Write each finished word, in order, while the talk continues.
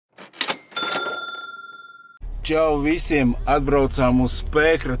Čau visiem, atbraucām uz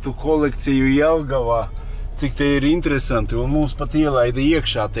spēkratu kolekciju Jelgavā. Cik te ir interesanti, un mūs pat ielaida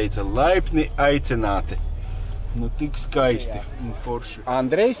iekšā, teica, laipni aicināti. Nu, tik skaisti un forši.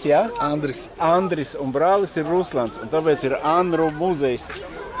 Andrejs, jā? Andris, un brālis ir Ruslans, un tāpēc ir Anru muzejs.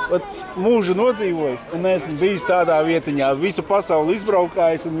 Mūžu nodzīvojis, un esmu bijis tādā vietiņā, visu pasauli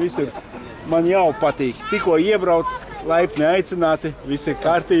izbraukājis, un visur man jau patīk. Tikko iebrauc, laipni aicināti, viss ir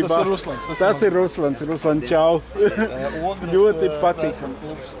kārtībā. Tas ir Ruslans. Tas ir Ruslans. Ruslan, čau. Ļoti patīk.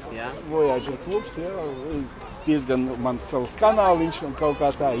 Voyager Klubs, jā. Diezgan man savs kanāliņš, un kaut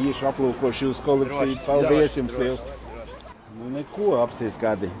kā tā iešu aplūkošu jūs kolekciju. Paldies jums liels. Nu, neko, apsties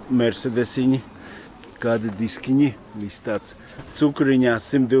kādi Mercedesiņi, kādi diskiņi, viss tāds cukuriņās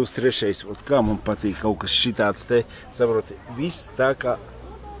 123. Ot, kā man patīk kaut kas šitāds te, saproti, viss tā kā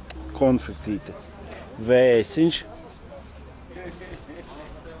konfektīte. Vēsiņš.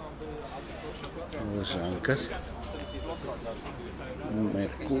 Žankas.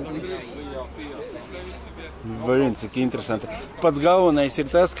 Merkūris. Vien, cik interesanti. Pats galvenais ir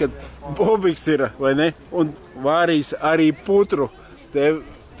tas, ka Bobiks ir, vai ne? Un vārīs arī putru. Te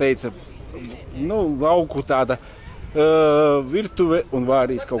teica, nu, lauku tāda virtuve un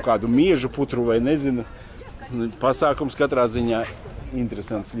vārīs kaut kādu miežu putru vai nezinu. Pasākums katrā ziņā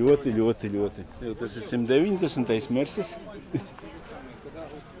interesants. Ļoti. Tas ir 190. Merces.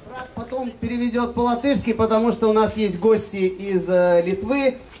 Потом переведет по-латышски, потому что у нас есть гости из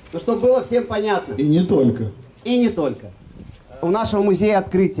Литвы, но чтобы было всем понятно. И не только. И не только. У нашего музея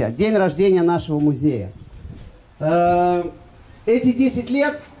открытие, день рождения нашего музея. Эти 10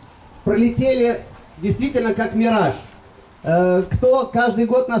 лет пролетели действительно как мираж. Кто каждый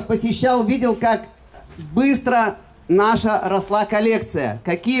год нас посещал, видел, как быстро наша росла коллекция,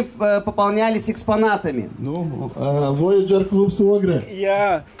 какие пополнялись экспонатами. Nu, Voyager Klubs Ogre.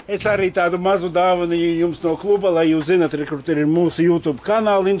 Jā, es arī tādu mazu dāvanu jums no kluba, lai jūs zināt, kur ir mūsu YouTube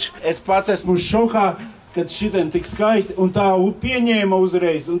kanāliņš. Es pats esmu šokā, kad šitien tik skaisti un tā pieņēma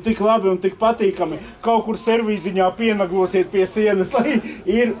uzreiz, un tik labi un tik patīkami. Kaut kur servīziņā pienaglosiet pie sienas, lai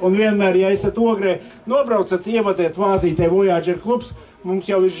ir, un vienmēr, ja esat Ogrē, nobraucat, ievadiet vāzītē Voyager Klubs. Mums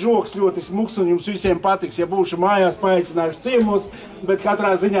jau ir žoks ļoti smuks, un jums visiem patiks, ja būšu mājās, paaicināšu ciemos, bet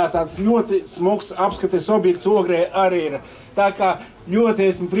katrā ziņā tāds ļoti smuks apskates objekts Ogrē arī ir. Tā kā ļoti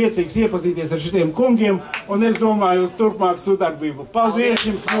esmu priecīgs iepazīties ar šitiem kungiem, un es domāju uz turpmāku sadarbību. Paldies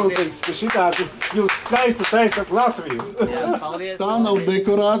jums, milzīgs, ka šitādi jūs skaistu taisat Latviju. Tā nav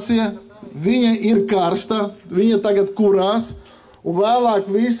dekorācija, viņa ir karsta, viņa tagad kurās, un vēlāk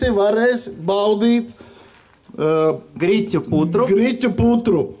visi varēs baudīt Griķu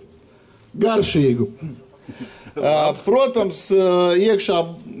putru. Garšīgu. Protams, iekšā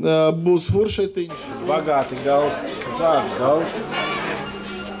būs furšetiņš. Bagāti galds. Kāds galds?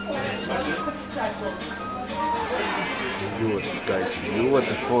 Ļoti skaisti,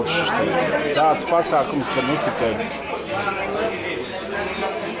 ļoti foršs. Tāds pasākums, ka nu tikai.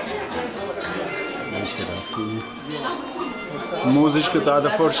 Mūzička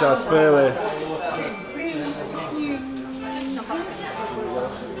tāda foršā spēlē.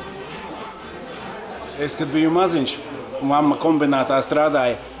 Es, kad biju maziņš, mamma kombinātā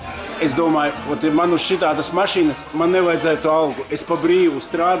strādāja, es domāju, man uz šitādas mašīnas man nevajadzētu algu. Es pa brīvu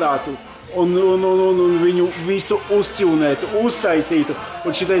strādātu un viņu visu uzķilnētu, uztaisītu.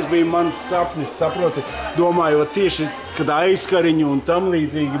 Un šitais bija mans sapnis, saproti, domājot tieši, kad aizkariņu un tam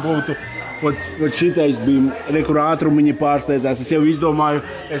līdzīgi būtu. Šitais bija, kur ātrumiņi pārsteidzās. Es jau izdomāju,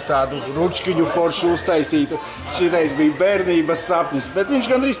 es tādu ručkiņu foršu uztaisītu. Šitais bija bērnības sapnis, bet viņš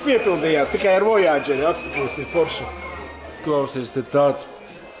gandrīz piepildījās, tikai ar Vojageri. Apskaties, ir forši. Klausies, te tāds,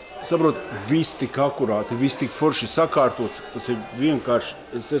 saprot, viss tik akurāti, viss tik forši sakārtots. Tas ir vienkārši,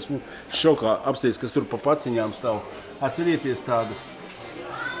 es esmu šokā apsties, kas tur pa paciņām stāv. Atcerieties tādas.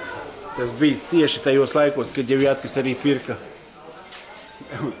 Tas bija tieši tajos laikos, kad jau Jātkas arī pirka.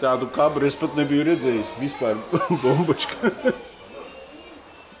 Tādu kabru es pat nebiju redzējis. Vispār bombačka.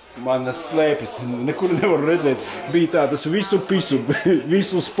 Manas slēpes nekur nevaru redzēt. Bija tādas visu pisu.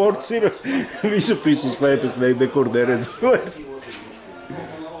 Visu sports ir. Visu pisu slēpes nekur neredzu vairs.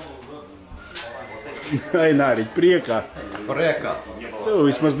 Aināri, priekā. Priekā. Tu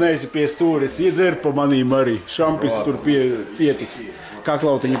vismaz neesi pie stūres. Iedzer pa manīm arī. Šampis tur pietiks. Kā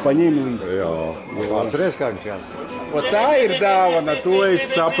klautiņu paņēmi līdzi? Jā, atceries, kā viņš jās. Tā ir dāvana, to es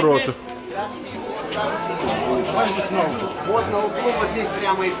saprotu. Вот на углу, вот здесь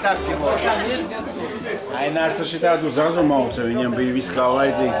прямо и ставьте его. Ainārs ar šitādu zazumaucu, viņam bija viss kā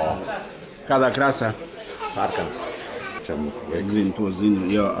vajadzīgs. Kādā krāsā? Sarkans. Zinu, to zinu.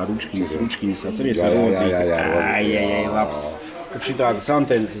 Jā, ar ručkiņas atceries ar rozīti. Jā, labs. Kad šitādas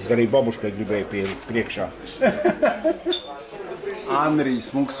antenas es arī babuškai gribēju pielikt priekšā. Anrī,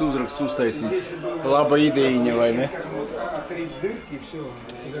 smuks uzraksts uztaisīts. Laba idejiņa, vai ne?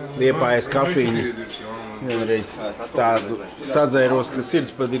 Liepājas kafīņa. Vienreiz tādu sadzēros, ka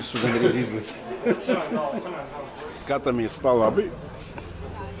sirds padirs un vienreiz izlic. Skatāmies pa labi.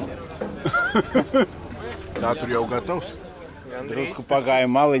 Tā tur jau gatavs. Drusku pagāja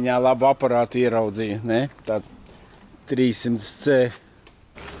maliņā, labu aparātu ieraudzīja, ne? Tāds 300C.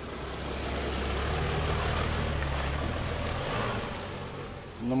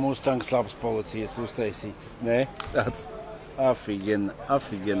 Nu, mūsu tanks labs policijas uztaisīts, ne? Tāds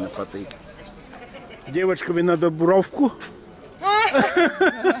офигенно patīk. Девочка, вы на Дубровку?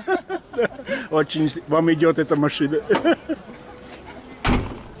 Очень вам идет эта машина.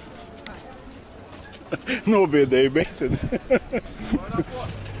 Nobiedēju, bet...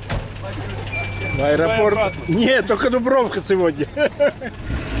 В аэропорт... Нет, только Дубровка сегодня.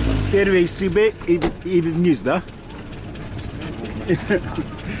 Первый себе и вниз, да?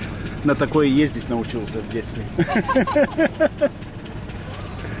 На такое ездить научился в детстве.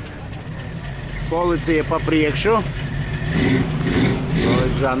 Полиция по приекшу.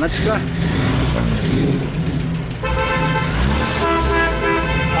 Жаночка.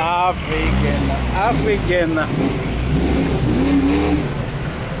 Офигенно, офигенно.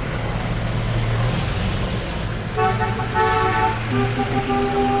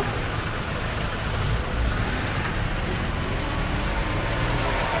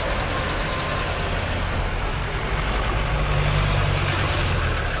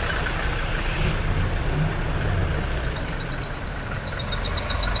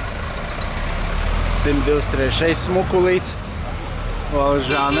 Simtdivstrešais smukulīts,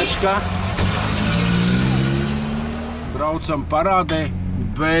 Žānačka. Braucam parādē,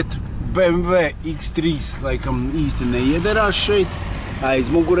 bet BMW X3 laikam īsti neiederās šeit.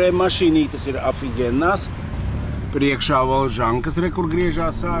 Aizmugurē mašīnītas ir afigennās. Priekšā vēl žankas, kur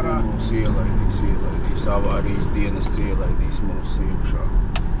griežās ārā. Mūs ielaidīs, avārijas dienas ielaidīs mūs iekšā.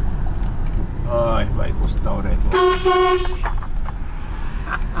 Ai, vajag uztaurēt.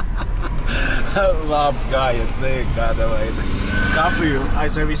 Labs gājiens, nekāda veida. Kafiju,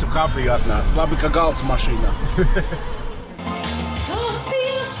 aizvien visu kafiju atnāca. Labi, ka galds mašīnā.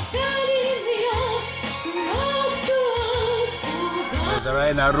 Mēs ar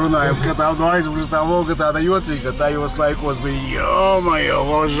Ainā runājam, ka tā no aizmugures tā Volga tāda jocīga. Tajos laikos bija jomajo,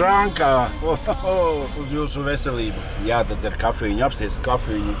 Volžankā. Uz jūsu veselību. Jādadzer kafiju, apsties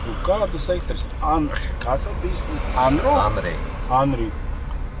kafiju. Kādus ekstras? Kas bijis? Anru? Anri.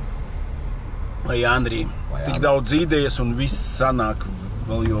 Vai Anrī. Tik daudz idejas un viss sanāk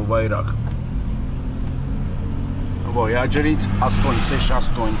vēl jau vairāk. Voyagerīts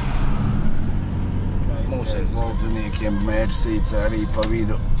 868. Mūsēs voldziniekiem mērsīts arī pa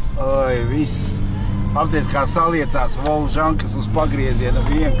vidu. Ai, viss. Apsties, kā saliecās Volžankas uz pagrieziena.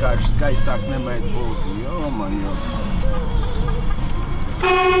 Vienkārši skaistāk nemēdz būt. Jo.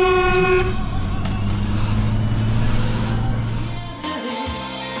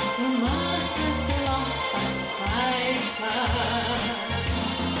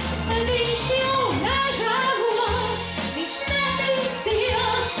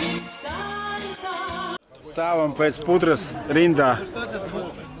 Stāvam pēc putras rindā.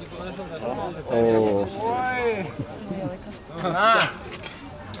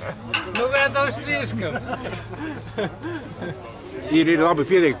 Nu, gatavs slīškam. Ir labi,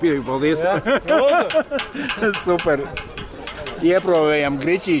 pietiek, paldies. Super. Ieprovējam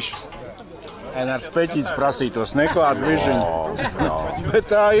griķīšus. Ar speķītes prasītos neklāt vižiņu. Bet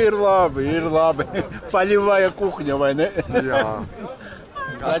tā ir labi. Paļivāja kuhņa, vai ne? Jā.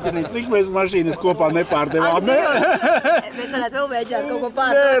 Zaķenīt, cik mēs mašīnas kopā nepārdevām, ne? Mēs varētu vēl mēģināt kaut ko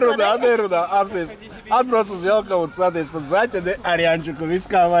pārdevāt. Nerunā, apsties. Atbrauc uz Jelkavu un sāties pat zaķeni ar Jančuku, viss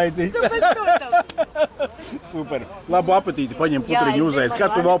kā vajadzīgs. Super. Labu apetīti, paņem putriņu uzēd.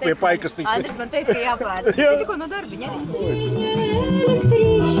 Kad tu vēl pie paikas tiksi? Andris man teica, ka jāpārdas. Tu tikko no darbiņa arī.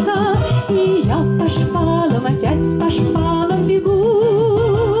 Электричка, и я по шпалам, опять по шпалам бегу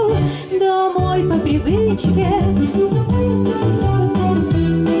домой по привычке.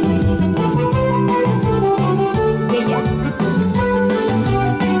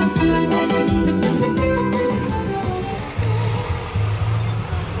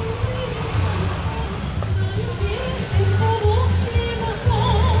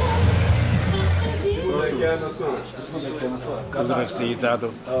 Uzrakstīja tādu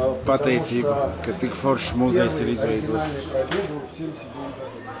pateicību, ka tik foršs muzejs ir izveidots.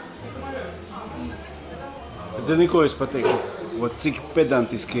 Zini, ko es pateiktu? Cik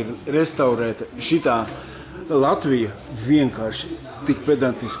pedantiski ir restaurēta šitā Latvija vienkārši tik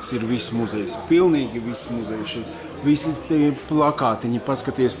pedantisks ir viss muzejs. Pilnīgi viss muzejs ir. Visas tie plakātiņi,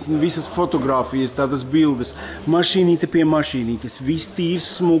 paskaties, visas fotogrāfijas, tādas bildes, mašīnīte pie mašīnītes, viss tīrs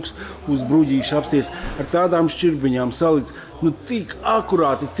smūgs uz bruģīša apsties ar tādām šķirbiņām salikts. Nu, tik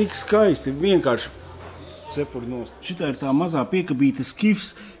akurāti, tik skaisti, vienkārši cepuri nost. Šitā ir tā mazā piekabīta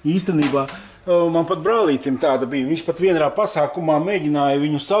skifs, īstenībā. Man pat brālītim tāda bija. Viņš pat vienā pasākumā mēģināja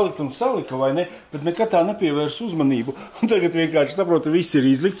viņu salikt un salika, vai ne? Bet nekad tā nepievērs uzmanību. Un tagad vienkārši saprotu, viss ir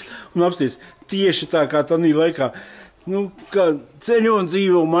izlikts un apsties tieši tā kā tanī laikā. Nu, kā ceļo un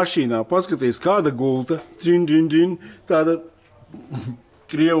dzīvo mašīnā. Paskaties, kāda gulta, džin, tāda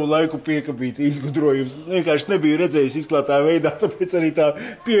krievu laiku piekabīta izgudrojums. Vienkārši nebija redzējis izklātā veidā, tāpēc arī tā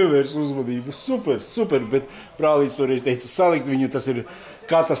pievērs uzmanību. Super, bet brālīts toreiz teica, salikt viņu, tas ir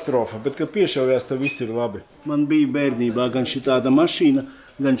katastrofa, bet, kad piešaujās, tad viss ir labi. Man bija bērnībā gan šitāda mašīna,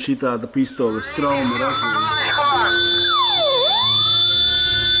 gan šitāda pistoles trauma ražojuma.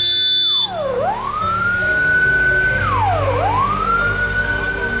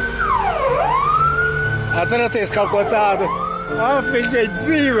 Atceraties kaut ko tādu? Afiņķeļ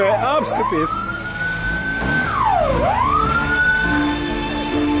dzīvē, apskaties!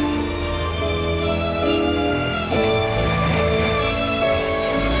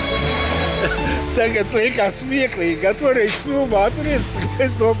 Tagad liekas smieklīgi, kad toreiz filmā atceries,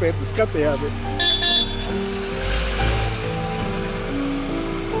 mēs nopietni skatījāmies.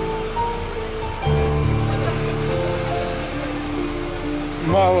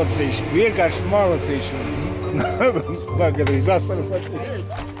 Malacīši, vienkārši malacīši. Man gadrīz asaras atceries.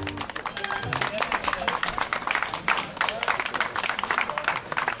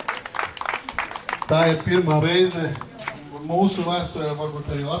 Tā ir pirmā reize mūsu vēsturē,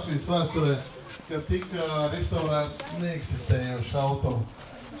 varbūt arī Latvijas vēsturē, kad tika restaurēts neeksistējošs auto,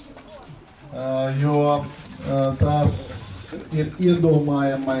 jo tās ir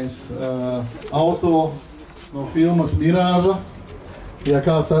iedomājamais auto no filmas Mirāža, ja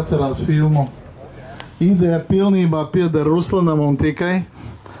kāds atcerās filmu. Ideja pilnībā pieder Ruslanam un tikai.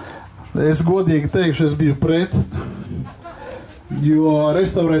 Es godīgi teikšu, es biju pret, jo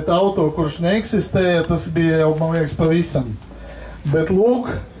restaurēt auto, kurš neeksistēja, tas bija jau, man liekas, pavisam. Bet lūk,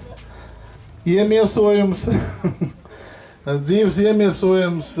 iemiesojums, dzīves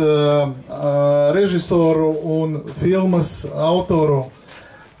iemiesojums režisoru un filmas autoru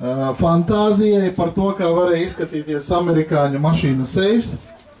fantāzijai par to, kā varēja izskatīties amerikāņu mašīnu seifs.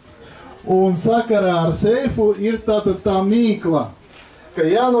 Un sakarā ar seifu ir tātad tā mīkla, ka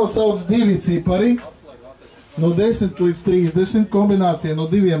jānosauc 2 cipari, no 10 līdz 30, kombinācija no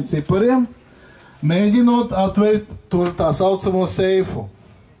 2 cipariem, mēģinot atvērt to tā saucamo seifu.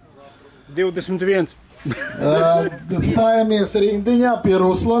 21. Stājamies rindiņā pie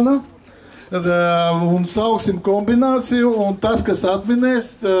Ruslana un sauksim kombināciju, un tas, kas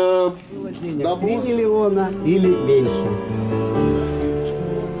atminēs, dabūs. 3 миллиона или меньше.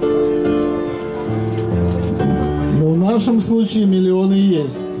 Но в нашем случае миллионы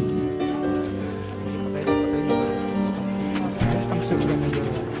есть.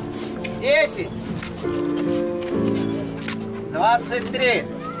 Десять. 23.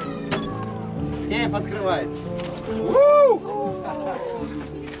 Сейф открывается.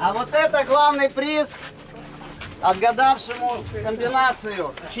 А вот это главный приз отгадавшему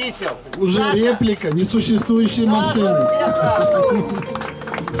комбинацию чисел. Уже Саша. реплика несуществующей машины.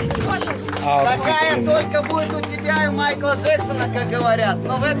 Такая только будет у тебя и у Майкла Джексона, как говорят.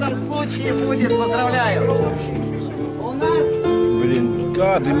 Но в этом случае будет, поздравляю. У нас... Блин,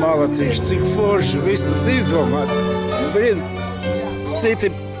 kādi malacīši, cik forši, viss tas izdomāts. Blin,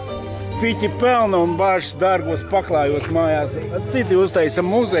 citi piķi pelna un bāžas dārgos paklājos mājās. Citi uztaisa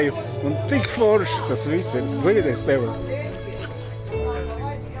muzeju un tik forši tas viss ir. Blin, es tevi.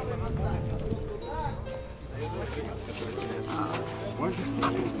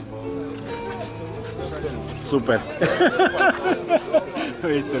 Super.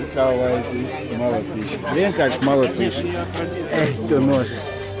 Viss ir kā vajadzīgs. Malacīši. Vienkārši malacīši. Tu nost.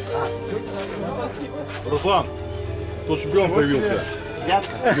 Руслан, тут шпион появился.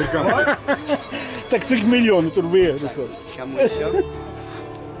 Американский. Так cik miljonu tur bija, Ruslан? Кому еще?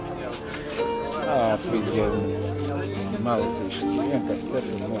 Офигенно. Malacīši. Vienkārši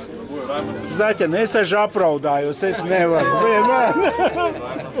cepti nost. Zaķen, es ežu apraudājos, es nevaru. Vienmēr.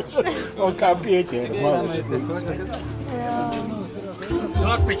 Он kā pieķēra. Все,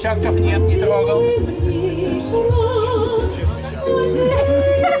 отпечатков нет, не трогал.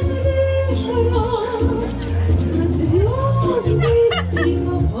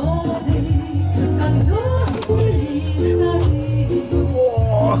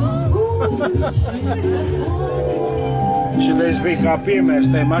 Tas bija kā piemērs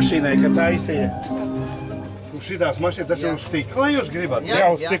tai mašīnai, ka taisīja. Un šitās mašīnas, tas ir uz stikla, jūs gribat? Jā,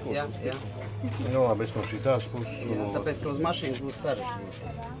 uz stikla. jā. Nu, labi, es no šitās puses. Jā, tāpēc, ka uz mašīnas būs sarežģīti.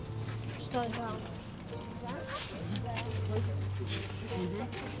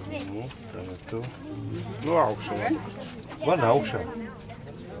 Nu, tagad tu. Nu, augšā. Man augšā.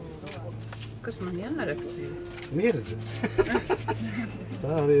 Kas man jārakstīja? Mirdzi.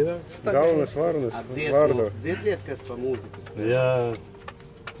 Tā arī raksta. Galvenas varunas. Dziesmu dzirdiet, kas pa mūziku spēlē? Jā.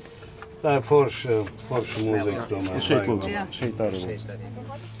 Tā ir forša mūzika, tomēr. Šeit arī būs.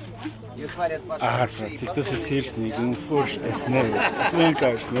 Jūs variet paši. Ārprāt, cik tas ir sirsnīgi un forši. Es nevaru. Es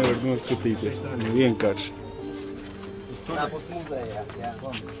vienkārši nevaru noskatīties. Vienkārši. Tā būs muzejā, jā.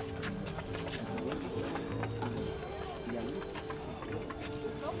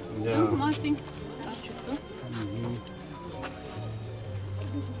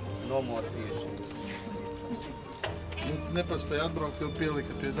 Nomocījuši jūs. Nepaspēja atbraukt, jau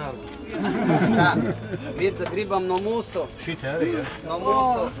pielika pie darba. Tā, Mirdza, gribam no mūsu. Šitā arī, jā. No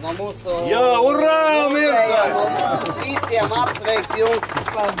mūsu. Jā, urā, Mirdza! No mums visiem apsveikt jums.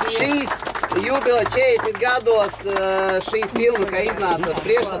 Šīs jubilē 40 gados šīs filma, kā iznāca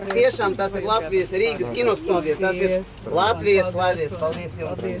priekšā, tiešām tas ir Latvijas Rīgas kinostudija. Tas ir Latvijas, paldies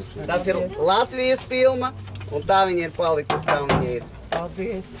jums. Tas ir Latvijas filma, un tā viņa ir palikusi, tā viņa ir.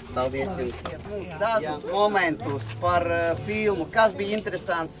 Paldies. Paldies jums. Dažus momentus par filmu, kas bija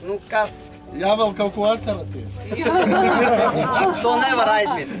interesants, nu kas... Jā, vēl kaut ko atceraties. To nevar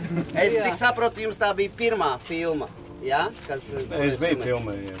aizmirst. Es cik saprotu, jums tā bija pirmā filma, jā? Kas, Es biju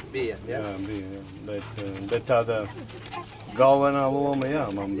filmē, jā. Bija, jā? Jā, bija, jā. Bet tāda galvenā loma, jā,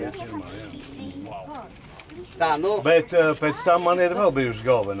 man bija pirmā, jā. Tā, nu... Bet pēc tam man ir vēl bijuši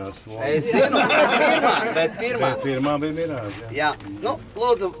galvenās lomas. Es zinu, bet pirmā. Pirmā bija Mirāža, jā. Jā, nu,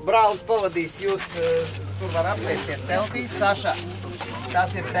 lūdzu, brālis pavadīs jūs, tur var apsēsties teltīs. Saša,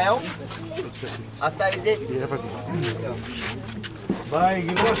 tas ir tev. Оставить здесь?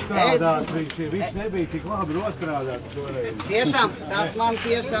 Baigi nostrādāt, viņš nebija tik labi nostrādāts toreiz. Tiešām, tas man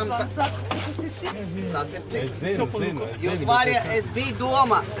tiešām... Tas ir cits. Es zinu. Jūs variet, es biju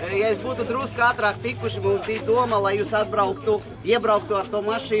doma, ja es būtu drusku ātrāk tikuši, mums bija doma, lai jūs iebrauktu ar to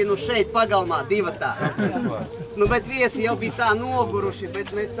mašīnu šeit pagalmā, divatā. Nu, bet viesi jau bija tā noguruši,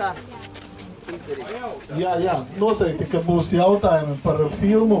 bet mēs tā izdarījām. Jā, noteikti, ka būs jautājumi par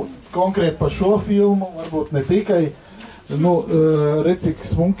filmu, konkrēti par šo filmu, varbūt ne tikai. Nu, redz, cik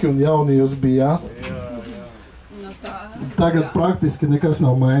smuki un jauni jūs bijāt. Tagad praktiski nekas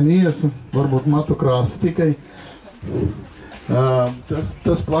nav mainījies, varbūt matu krāsa tikai.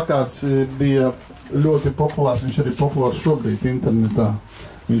 Tas plakāts bija ļoti populārs, viņš arī populārs šobrīd internetā.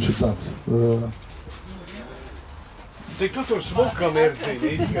 Viņš ir tāds... Cik tu tur smukam ir ziņa,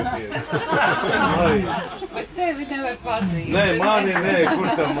 izskaties. Bet tevi nevar pazīt. Nē, mani, kur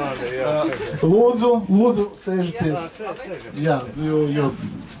tam mani, jā. Lūdzu, sēžaties. Jā, jo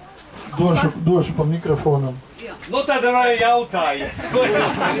došu pa mikrofonam. Nu tad vai jautājiet.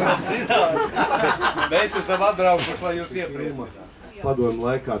 Mēs esam atbraukuši, lai jūs iepriecinātu. Padomu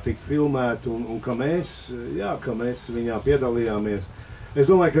laikā tika filmēti un ka mēs viņā piedalījāmies. Es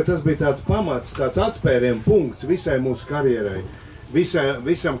domāju, ka tas bija tāds pamats, tāds atspērienu punkts visai mūsu karjerai.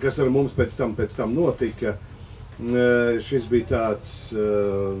 Visam, kas ar mums pēc tam notika, šis bija tāds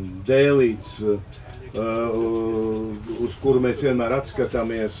dēlīts, uz kuru mēs vienmēr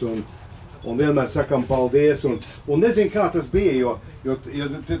atskatāmies un vienmēr sakam paldies. Un nezinu, kā tas bija, jo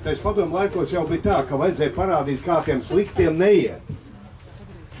tais padomu laikos jau bija tā, ka vajadzēja parādīt, kā tiem sliktiem neiet.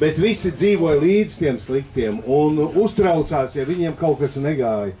 Bet visi dzīvoja līdz tiem sliktiem un uztraucās, ja viņiem kaut kas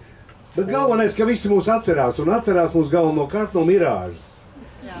negāja. Bet galvenais, ka visi mūs atcerās, un atcerās mūs galvenokārt no Mirāžas.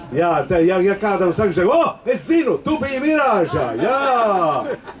 Jā, ja kādam saka, es zinu, tu biji Mirāžā, jā!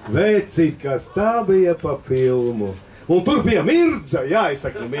 Veci, kas tā bija pa filmu. Un tur bija Mirdza, jā, es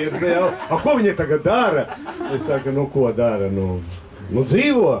saku, Mirdza jau, ko viņa tagad dara? Es saku, nu ko dara, Nu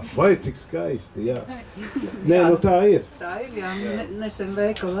dzīvo, vai cik skaisti, jā. Nē, nu tā ir. Tā ir, jā. Nesen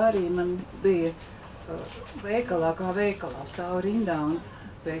veikalā arī man bija veikalā, kā veikalā stāv rindā, un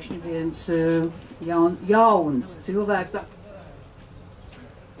pēkšņi viens jauns cilvēks tā...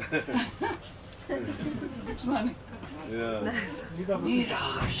 Uz mani. Jā.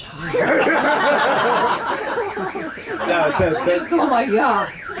 Mirāža. Es domāju, jā,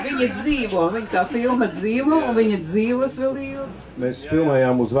 viņa dzīvo, viņa tā filma dzīvo, un viņa dzīvos vēl ilgi. Mēs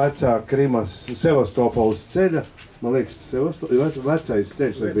filmējām uz vecā Krimas Sevastopols ceļa. Man liekas, vecais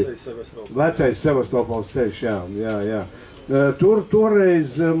ceļš bija. Vecais Sevastopols ceļš, jā.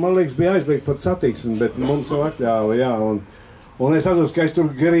 Toreiz, man liekas, bija aizliegt pat satiksmi, bet mums jau atļāva, jā. Un es atceros, ka es tur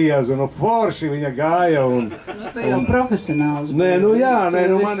griezu, nu forši viņa gāja un... Nu, tu jau profesionāls. Nē, nu jā, nē,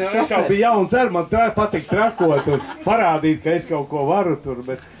 nu man es jau biju jauns ar, man patīk trakot un parādīt, ka es kaut ko varu tur,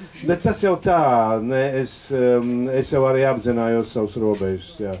 bet tas jau tā, ne, es jau arī apzinājos savus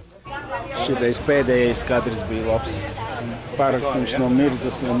robežas, jā. Šitais pēdējais kadrs bija labs. Pārakstīšu no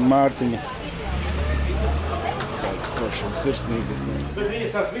Mirdzas un Mārtiņa. Un sirsnīgas. Bet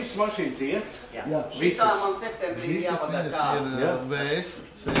viņas tās visas mašīnas iet? Jā, Šitā man septembrī jāvada viņas ir VS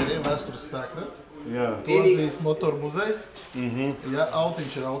sērija, vēstures spēkrats. Jā. To atzīst motoru muzejs. Ja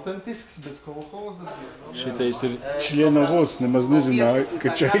autiņš ir autentisks, bez kolhoza. Šitais ir Šļienovos, nemaz nezināju,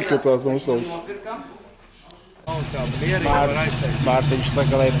 ka Čeika tās nosauc. Mārtiņš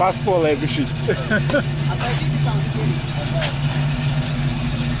saka, lai paspolēguši.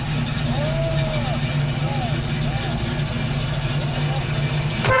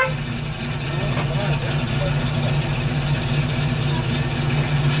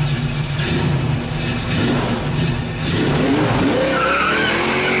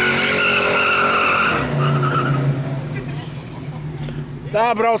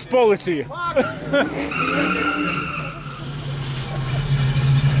 Tā brauc policija.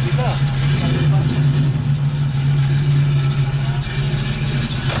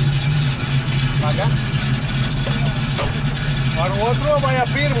 Ar otro vai ar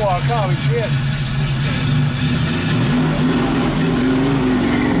pirmo, kā viņš iet?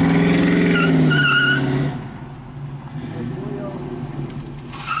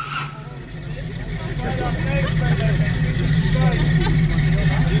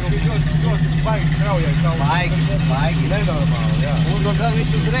 Baigi. Nenormāli, jā. Un no gan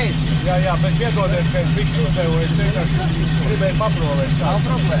viņš uzreiz. Jā, bet piedodiet, ka es bišķi uzdevu, es vienkārši gribēju paprovēt. Nav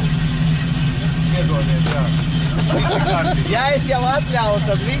problēma. Piedodiet, jā. Visi kārtīgi. Ja es jau atļauju,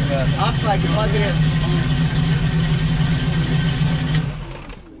 tad viss atslēgi pagriez.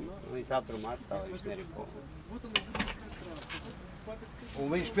 Viņš atrumu atstāv, viņš neriko. Un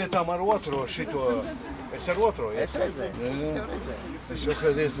viņš pie tām ar otro šito... Es ar otro, jā? Es redzēju, es jau redzēju. Es jau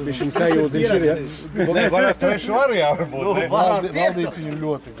kādreiz tur... Viņš sajūtīši ir, jā? Nē, varētu trešo arī varbūt, ne? Valdīt viņu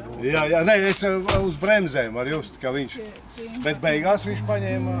ļoti grūti. Jā, nē, es uz bremzēm var just, ka viņš... Bet beigās viņš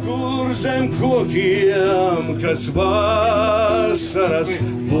paņēma... Kur zem kokiem, kas vasaras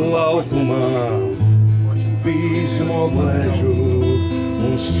laukumā, vīzmo bležu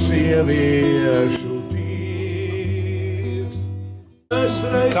un sieviešu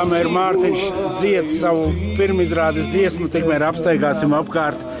Kamēr Mārtiņš dzied savu pirmizrādes dziesmu, tikmēr apstaigāsim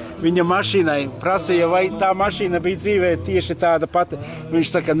apkārt. Viņa mašīnai prasīja, vai tā mašīna bija dzīvē tieši tāda pati.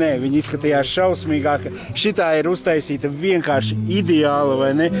 Viņš saka, nē, viņa izskatījās šausmīgāka. Šitā ir uztaisīta vienkārši ideāla,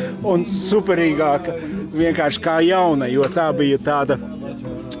 vai ne? Un superīgāka, vienkārši kā jauna, jo tā bija tāda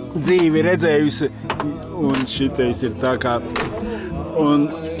dzīvi redzējusi. Un šitais ir tā kā... Un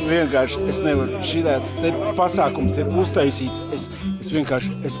vienkārši es nevaru, šitāds pasākums ir uztaisīts. Es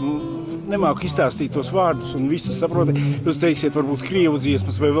vienkārši nemāku izstāstīt tos vārdus un visu saproti. Jūs teiksiet, varbūt krievu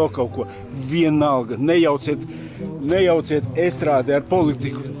dziesmas vai vēl kaut ko. Vienalga, nejauciet estrādi ar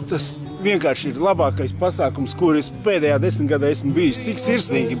politiku. Tas vienkārši ir labākais pasākums, kur es pēdējā 10 gadā esmu bijis tik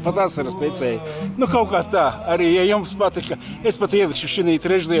sirsnīgi, pat asaras tecēju. Nu, kaut kā tā, arī, ja jums patika, es pat ielikšu šī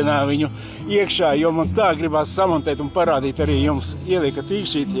trešdienā viņu iekšā, jo man tā gribās samontēt un parādīt arī jums. Ieliekat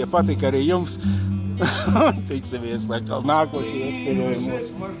īkšķīt, ja patika arī jums. Tiksimies, lai kā nākošajos ceļojumos.